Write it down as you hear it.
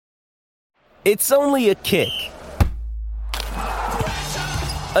It's only a kick,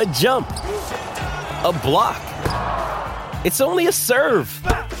 a jump, a block. It's only a serve.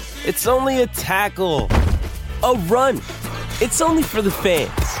 It's only a tackle, a run. It's only for the fans.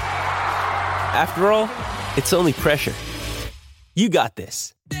 After all, it's only pressure. You got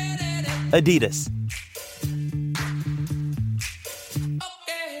this. Adidas.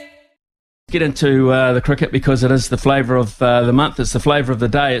 Get into the cricket because it is the flavour of the month. It's the flavour of the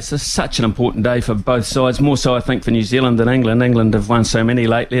day. It's such an important day for both sides, more so I think for New Zealand than England. England have won so many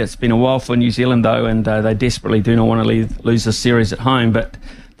lately. It's been a while for New Zealand though, and they desperately do not want to lose this series at home, but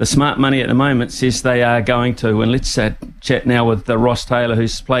the smart money at the moment says they are going to. And let's chat now with Ross Taylor,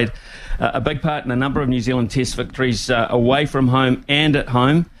 who's played a big part in a number of New Zealand Test victories away from home and at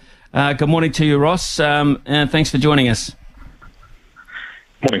home. Good morning to you, Ross, and thanks for joining us.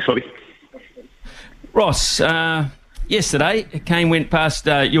 Morning, Scotty. Ross, yesterday, Kane went past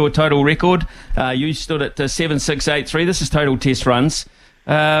your total record. You stood at 7,683. This is total Test runs.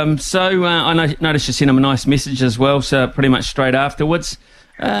 I noticed you sent him a nice message as well, so pretty much straight afterwards.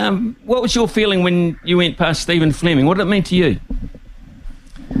 What was your feeling when you went past Stephen Fleming? What did it mean to you?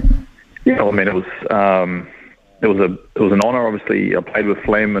 Yeah, I mean, it was an honour. Obviously, I played with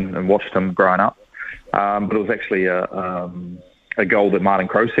Flem and watched him growing up, but it was actually a goal that Martin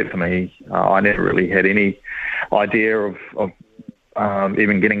Crowe set for me. I never really had any idea of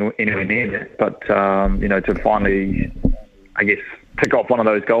even getting anywhere near it. But, to finally, I guess, pick off one of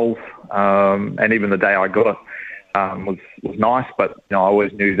those goals, and even the day I got it was nice. But, I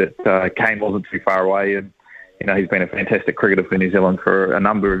always knew that Kane wasn't too far away. And, he's been a fantastic cricketer for New Zealand for a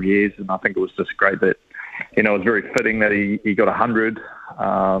number of years. And I think it was just great that, it was very fitting that he got 100,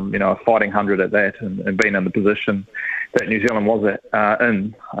 a fighting 100 at that, and being in the position that New Zealand was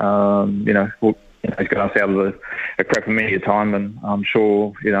in. He's got us out of a crap many a time, and I'm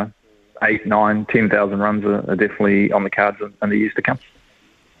sure 8, 9, 10,000 runs are definitely on the cards in the years to come.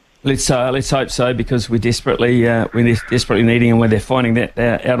 Let's hope so, because we're desperately needing, and where they're finding that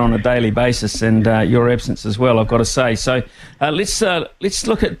out on a daily basis, and your absence as well, I've got to say. So let's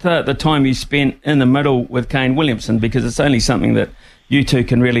look at the time you spent in the middle with Kane Williamson, because it's only something that you two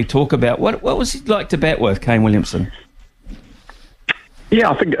can really talk about. What was it like to bat with Kane Williamson? Yeah,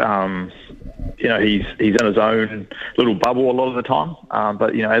 I think he's in his own little bubble a lot of the time.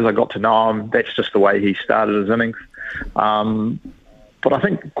 But as I got to know him, that's just the way he started his innings. But I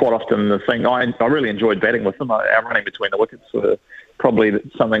think quite often the thing I really enjoyed batting with him. Our running between the wickets were probably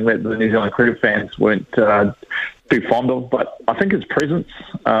something that the New Zealand cricket fans weren't too fond of. But I think his presence,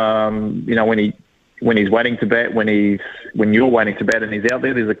 when he's waiting to bat, when you're waiting to bat and he's out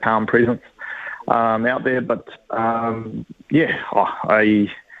there, there's a calm presence out there. But I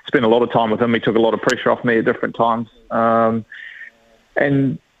spent a lot of time with him. He took a lot of pressure off me at different times. And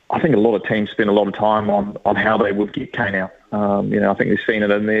I think a lot of teams spend a lot of time on how they would get Kane out. I think they've seen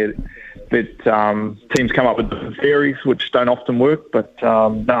it in there that teams come up with different theories which don't often work. But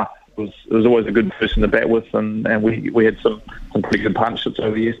it was always a good person to bat with, and we had some pretty good partnerships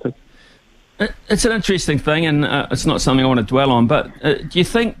over the years too. It's an interesting thing, and it's not something I want to dwell on, but do you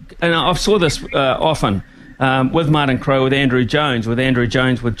think, and I've saw this often with Martin Crowe, with Andrew Jones, with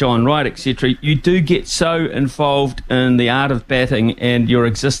John Wright, etc., you do get so involved in the art of batting and your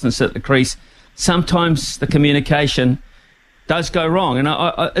existence at the crease, sometimes the communication does go wrong. And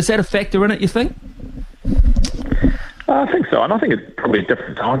is that a factor in it, you think? I think so, and I think it's probably at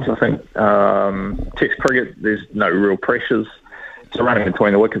different times. I think Test cricket, there's no real pressures. So running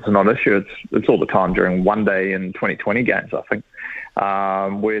between the wickets is not an issue. It's all the time during one day and 2020 games, I think,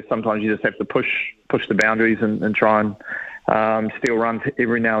 where sometimes you just have to push the boundaries and try and steal runs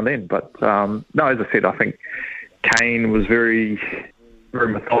every now and then. But no, as I said, I think Kane was very,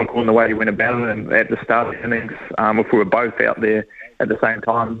 very methodical in the way he went about it. And at the start of the innings, if we were both out there at the same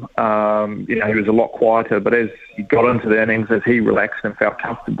time, he was a lot quieter. But as he got into the innings, as he relaxed and felt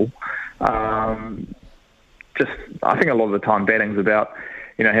comfortable, I think a lot of the time batting's about,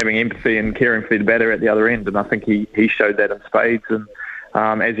 having empathy and caring for the batter at the other end. And I think he showed that in spades. And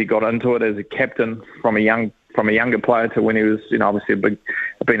as he got into it as a captain from a younger player to when he was, obviously been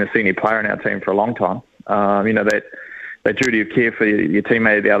a senior player in our team for a long time, that duty of care for your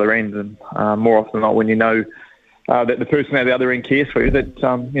teammate at the other end. And more often than not, when you know that the person at the other end cares for you, that,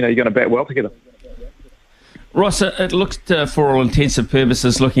 you're going to bat well together. Ross, it looks, for all intensive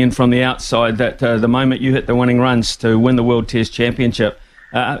purposes, looking in from the outside, that the moment you hit the winning runs to win the World Test Championship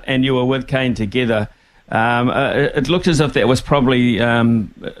and you were with Kane together, it looked as if that was probably,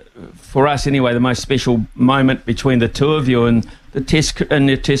 for us anyway, the most special moment between the two of you in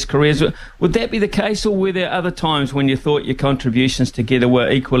your Test careers. Would that be the case, or were there other times when you thought your contributions together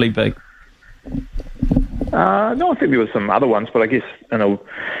were equally big? No, I think there were some other ones, but I guess to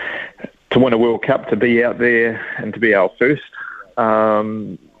win a World Cup, to be out there and to be our first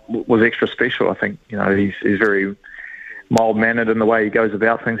was extra special. I think he's very mild-mannered in the way he goes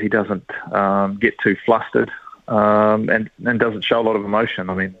about things. He doesn't get too flustered and doesn't show a lot of emotion.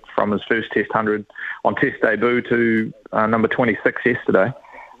 I mean, from his first Test 100 on Test debut to number 26 yesterday,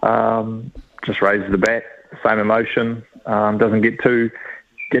 just raises the bat, same emotion, doesn't get too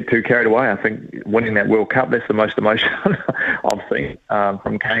carried away. I think winning that World Cup, that's the most emotion I've seen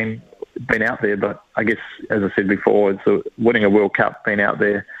from Kane being out there. But I guess, as I said before, it's winning a World Cup, being out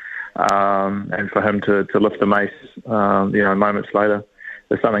there, and for him to lift the mace, moments later,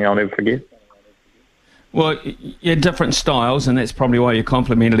 is something I'll never forget. Well, you're different styles, and that's probably why you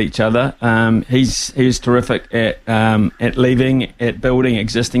complemented each other. He's terrific at leaving, at building,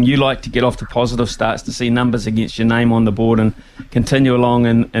 existing. You like to get off to positive starts, to see numbers against your name on the board and continue along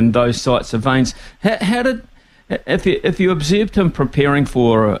in those sorts of veins. How did, if you observed him preparing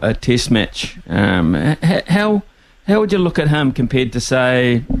for a Test match, how would you look at him compared to,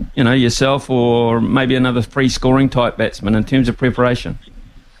 say, yourself or maybe another free scoring type batsman in terms of preparation?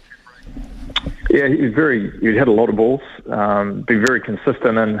 Yeah, he had a lot of balls, been very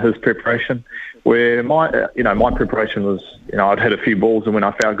consistent in his preparation, where my preparation was, I'd hit a few balls, and when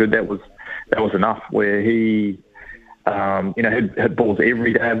I felt good, that was enough. Where he, he'd hit balls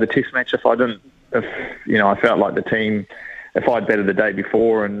every day of the Test match. If I felt like the team, if I'd batted the day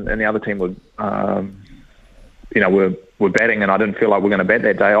before and the other team would, were batting and I didn't feel like we're going to bat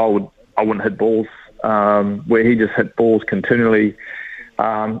that day, I wouldn't hit balls, where he just hit balls continually.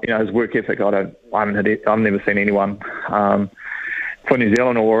 His work ethic, I've never seen anyone for New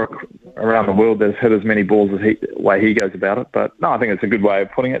Zealand or around the world that's hit as many balls as the way he goes about it. But no, I think it's a good way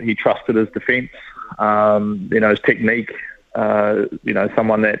of putting it. He trusted his defence, his technique,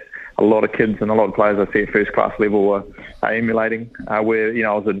 someone that a lot of kids and a lot of players I see at first class level are emulating, where, I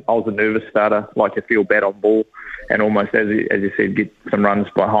was a nervous starter, like to feel bad on ball and almost, as you said, get some runs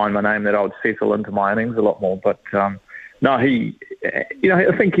behind my name that I would settle into my innings a lot more. But, no, I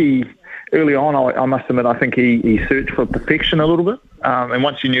think early on, I must admit, I think he searched for perfection a little bit. And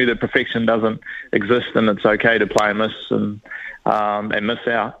once you knew that perfection doesn't exist and it's okay to play and miss and miss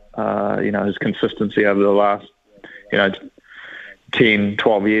out, his consistency over the last, 10,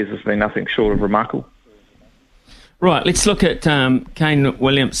 12 years has been nothing short of remarkable. Right, let's look at Kane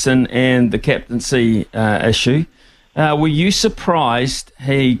Williamson and the captaincy issue. Were you surprised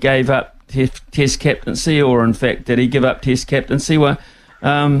he gave up Test captaincy, or in fact did he give up Test captaincy? Well,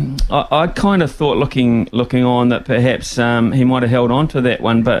 I kind of thought looking on that perhaps he might have held on to that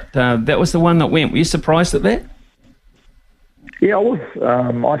one, but that was the one that went. Were you surprised at that? Yeah, I was.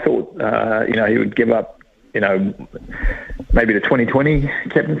 I thought he would give up maybe the 2020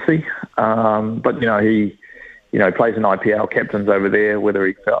 captaincy, but he plays an IPL captains over there, whether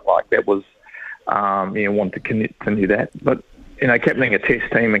he felt like that was wanted to continue that, but captaining a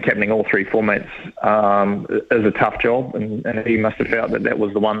Test team and captaining all three formats is a tough job, and he must have felt that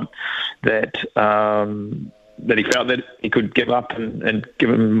was the one that he felt that he could give up and give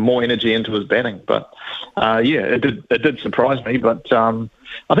him more energy into his batting. But it did surprise me. But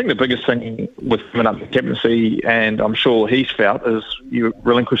I think the biggest thing with giving up the captaincy, and I'm sure he's felt, is you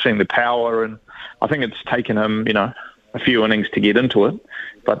relinquishing the power, and I think it's taken him a few innings to get into it.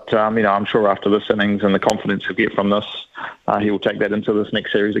 But, I'm sure after this innings and the confidence he'll get from this, he will take that into this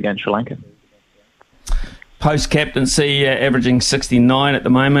next series against Sri Lanka. Post-captaincy, averaging 69 at the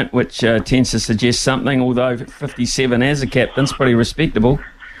moment, which tends to suggest something, although 57 as a captain's pretty respectable.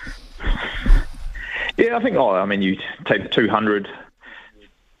 Yeah, I think, you take the 200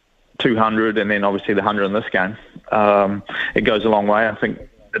 and then obviously the 100 in this game. It goes a long way. I think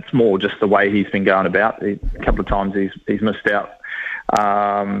it's more just the way he's been going about. A couple of times he's missed out.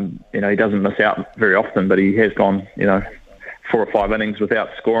 He doesn't miss out very often, but he has gone, 4 or 5 innings without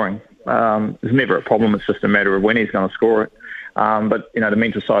scoring. It's never a problem. It's just a matter of when he's going to score it. But the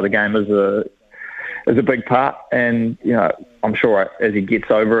mental side of the game is a big part, and I'm sure as he gets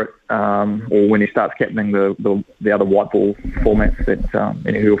over it, or when he starts captaining the other white ball formats,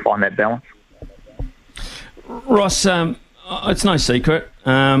 that he'll find that balance. Ross, it's no secret.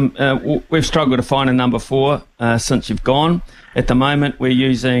 We've struggled to find a number 4 since you've gone. At the moment, we're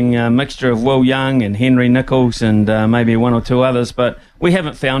using a mixture of Will Young and Henry Nicholls and maybe 1 or 2 others, but we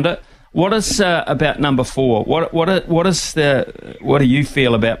haven't found it. What is about number 4? What do you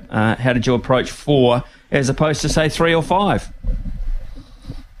feel about how did you approach 4 as opposed to say 3 or 5?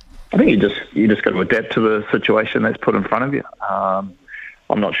 I think you just got to adapt to the situation that's put in front of you.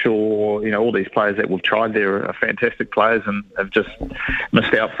 I'm not sure, all these players that we've tried there are fantastic players and have just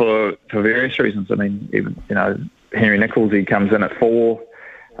missed out for various reasons. I mean, even, Henry Nicholls, he comes in at 4,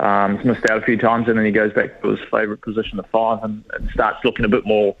 he's missed out a few times, and then he goes back to his favourite position of 5 and starts looking a bit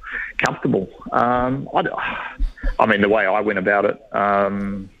more comfortable. I mean, the way I went about it,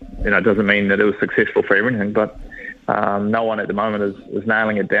 it doesn't mean that it was successful for everything, but no one at the moment is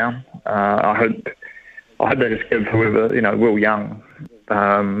nailing it down. I hope they just give whoever, Will Young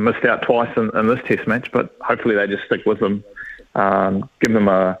missed out twice in this test match, but hopefully they just stick with them, give them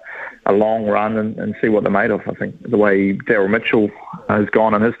a long run and see what they're made of. I think the way Daryl Mitchell has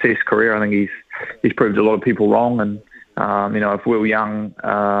gone in his test career, I think he's proved a lot of people wrong. And, if Will Young,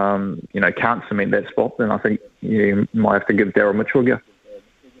 can't cement that spot, then I think you might have to give Daryl Mitchell a go.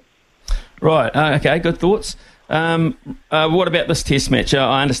 Right, okay, good thoughts. What about this test match?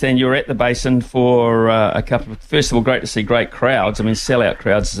 I understand you were at the Basin for a couple of... First of all, great to see great crowds. I mean, sellout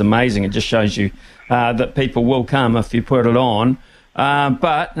crowds is amazing. It just shows you that people will come if you put it on.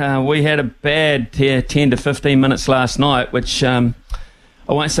 But we had a bad 10 to 15 minutes last night, which I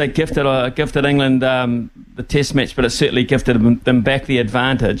won't say gifted England the test match, but it certainly gifted them back the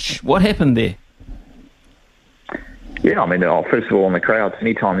advantage. What happened there? Yeah, I mean, first of all, on the crowds,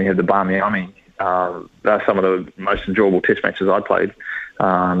 anytime you have the Barmy Army, they're some of the most enjoyable test matches I played.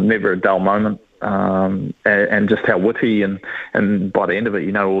 Never a dull moment. And just how witty and by the end of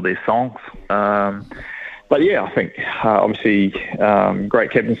it, all their songs. But yeah, I think obviously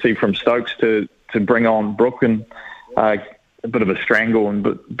great captaincy from Stokes to bring on Brooke, and a bit of a strangle,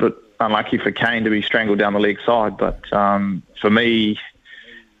 but unlucky for Kane to be strangled down the leg side. But for me,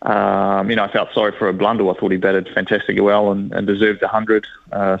 I felt sorry for Blundell. I thought he batted fantastically well and deserved 100.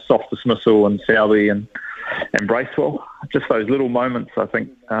 Soft dismissal and Southey and Bracewell. Just those little moments, I think,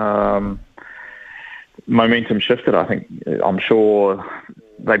 momentum shifted. I'm sure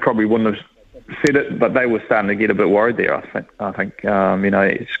they probably wouldn't have said it, but they were starting to get a bit worried there. I think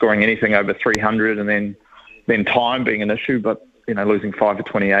scoring anything over 300 and then time being an issue, but losing 5 to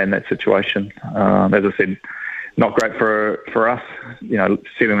 28 in that situation, as I said, not great for us.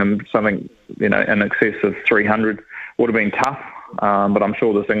 Setting them something in excess of 300 would have been tough, but I'm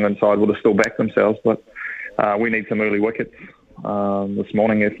sure this England side would have still backed themselves. But we need some early wickets this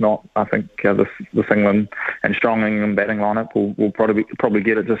morning. If not, I think this England and strong England batting lineup will probably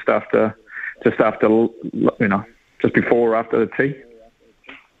get it just after just before or after the tea.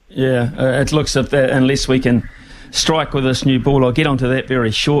 Yeah, it looks as that unless we can strike with this new ball. I'll get onto that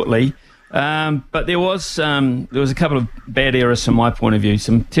very shortly. But there was a couple of bad errors from my point of view.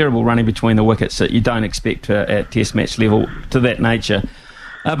 Some terrible running between the wickets that you don't expect at Test match level to that nature.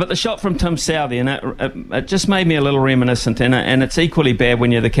 But the shot from Tim Southey, and it just made me a little reminiscent, and it's equally bad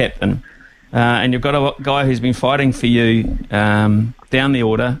when you're the captain. And you've got a guy who's been fighting for you down the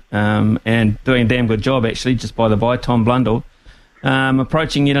order and doing a damn good job, actually, just by the by, Tom Blundell.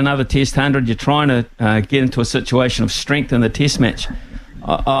 Approaching yet another Test 100, you're trying to get into a situation of strength in the Test match.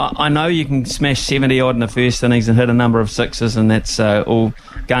 I know you can smash 70-odd in the first innings and hit a number of sixes, and that's all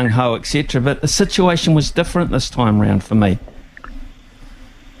gung-ho, etc. But the situation was different this time round for me.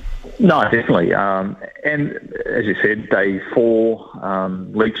 No, definitely. And as you said, day 4,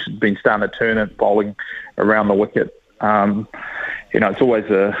 Leach has been starting to turn it, bowling around the wicket. It's always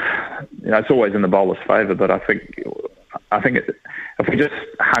in the bowler's favour, but I think if we just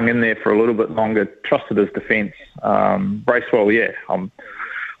hung in there for a little bit longer, trusted his defence, Bracewell, yeah, I'm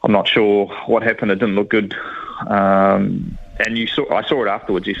not sure what happened. It didn't look good. And I saw it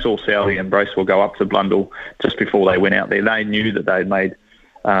afterwards. You saw Southey and Bracewell go up to Blundell just before they went out there. They knew that they'd made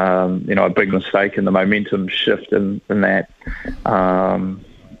a big mistake in the momentum shift in that.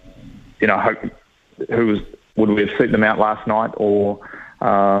 Would we have sent them out last night or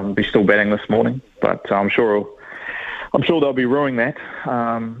be still batting this morning? But I'm sure they'll be ruining that.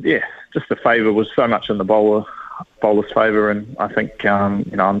 Just the favour was so much in the bowler's favour, and I think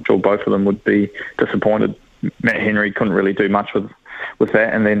I'm sure both of them would be disappointed. Matt Henry couldn't really do much with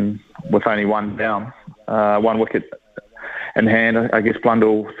that, and then with only one down, one wicket in hand, I guess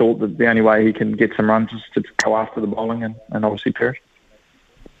Blundell thought that the only way he can get some runs is to go after the bowling and obviously perish.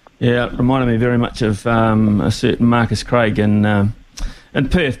 Yeah, it reminded me very much of a certain Marcus Craig in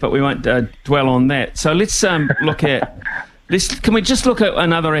Perth, but we won't dwell on that. So let's look at this. Can we just look at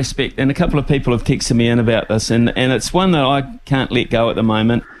another aspect? And a couple of people have texted me in about this, and it's one that I can't let go at the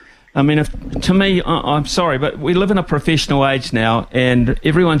moment. I mean, I'm sorry, but we live in a professional age now, and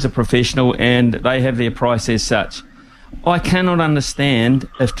everyone's a professional, and they have their price as such. I cannot understand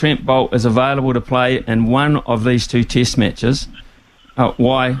if Trent Boult is available to play in one of these 2 Test matches,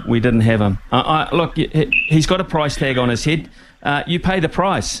 why we didn't have him. Look, he's got a price tag on his head. you pay the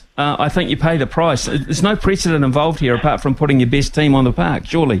price. I think you pay the price. There's no precedent involved here apart from putting your best team on the park,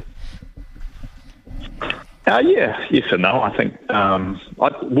 surely. Yeah, yes and no. I think I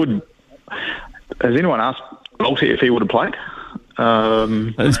would. Has anyone asked Bolte if he would have played?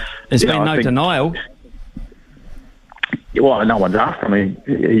 There's been no denial. Well, no one's asked. I mean,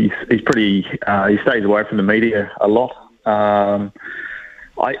 he's pretty. He stays away from the media a lot. I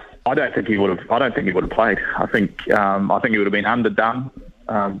don't think he would have. I don't think he would have played. I think he would have been underdone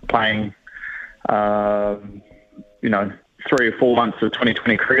playing. 3 or 4 months of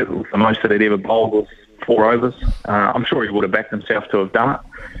 2020 cricket. The most that he'd ever bowled was 4 overs. I'm sure he would have backed himself to have done it.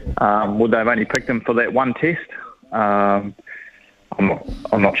 Would they have only picked him for that one test? I'm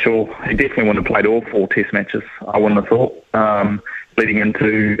not sure. He definitely wouldn't have played all 4 test matches, I wouldn't have thought. Leading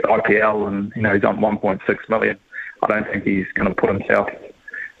into IPL and, he's on 1.6 million. I don't think he's going to put himself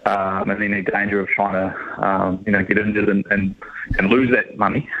in any danger of trying to, get injured and lose that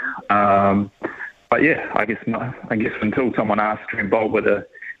money. But yeah, I guess until someone asked Trent Boult whether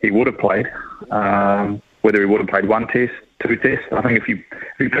he would have played, whether he would have played 1 test, 2 tests. I think if you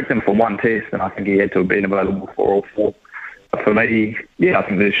picked him for 1 test, then I think he had to have been available for all 4. But for me, yeah, I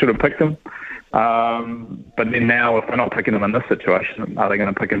think they should have picked him. But then now, if they're not picking him in this situation, are they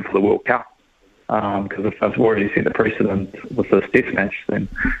going to pick him for the World Cup? Because if they've already set the precedent with this test match, then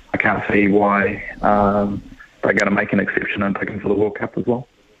I can't see why they're going to make an exception and pick him for the World Cup as well.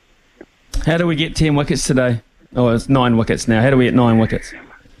 How do we get 10 wickets today? Oh, it's 9 wickets now. How do we get 9 wickets?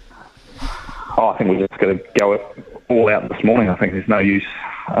 I think we're just going to go all out this morning. I think there's no use.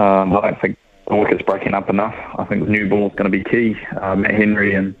 I don't think the wicket's breaking up enough. I think the new ball is going to be key. Matt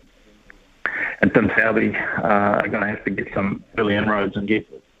Henry and Tim Southee are going to have to get some early inroads and get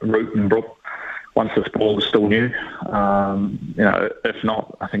Root and Brook once this ball is still new. If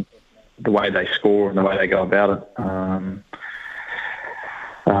not, I think the way they score and the way they go about it,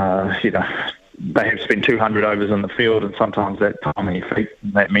 they have spent 200 overs in the field, and sometimes that time on your feet,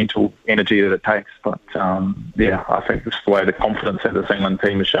 that mental energy that it takes. But I think this is the way the confidence that this England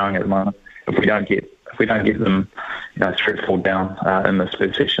team is showing at the moment. If we don't get them, 3 or 4 down in this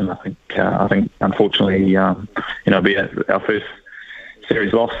first session, I think unfortunately, be our first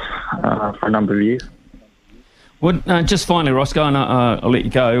series loss for a number of years. Well, just finally, Roscoe, and I'll let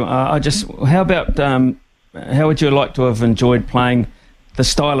you go. How would you like to have enjoyed playing the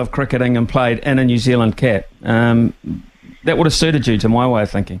style of cricketing and played in a New Zealand cap? That would have suited you, to my way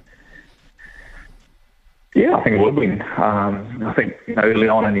of thinking. Yeah, I think it would have been. I think early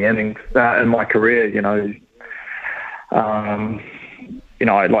on in the innings, in my career,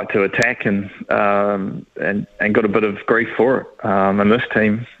 I'd like to attack and got a bit of grief for it. And this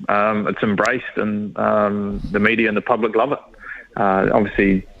team, it's embraced, and the media and the public love it.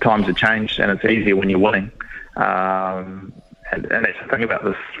 Obviously, times have changed, and it's easier when you're winning. And that's the thing about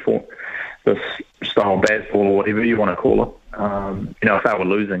this style of baseball, or whatever you want to call it. If they were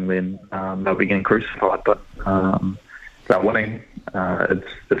losing, then they'll be getting crucified. But if they're winning,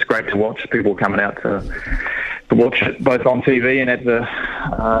 it's great to watch. People coming out to watch it both on TV and at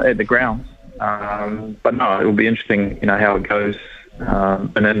the ground. But no, it will be interesting, how it goes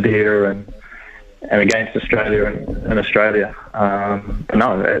in India and against Australia and Australia. But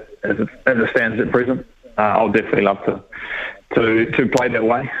no, as it stands at present, I'll definitely love to play that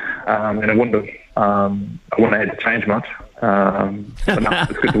way, and I wouldn't have had to change much. But no,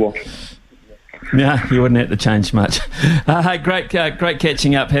 it's good to watch. Yeah, you wouldn't have to change much. Great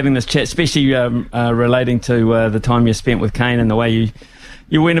catching up, having this chat, especially relating to the time you spent with Kane and the way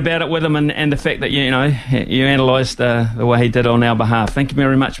you went about it with him, and the fact that you analysed the way he did on our behalf. Thank you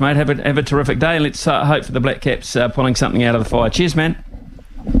very much, mate. Have a terrific day, and let's hope for the Black Caps pulling something out of the fire. Cheers, man.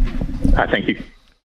 Thank you.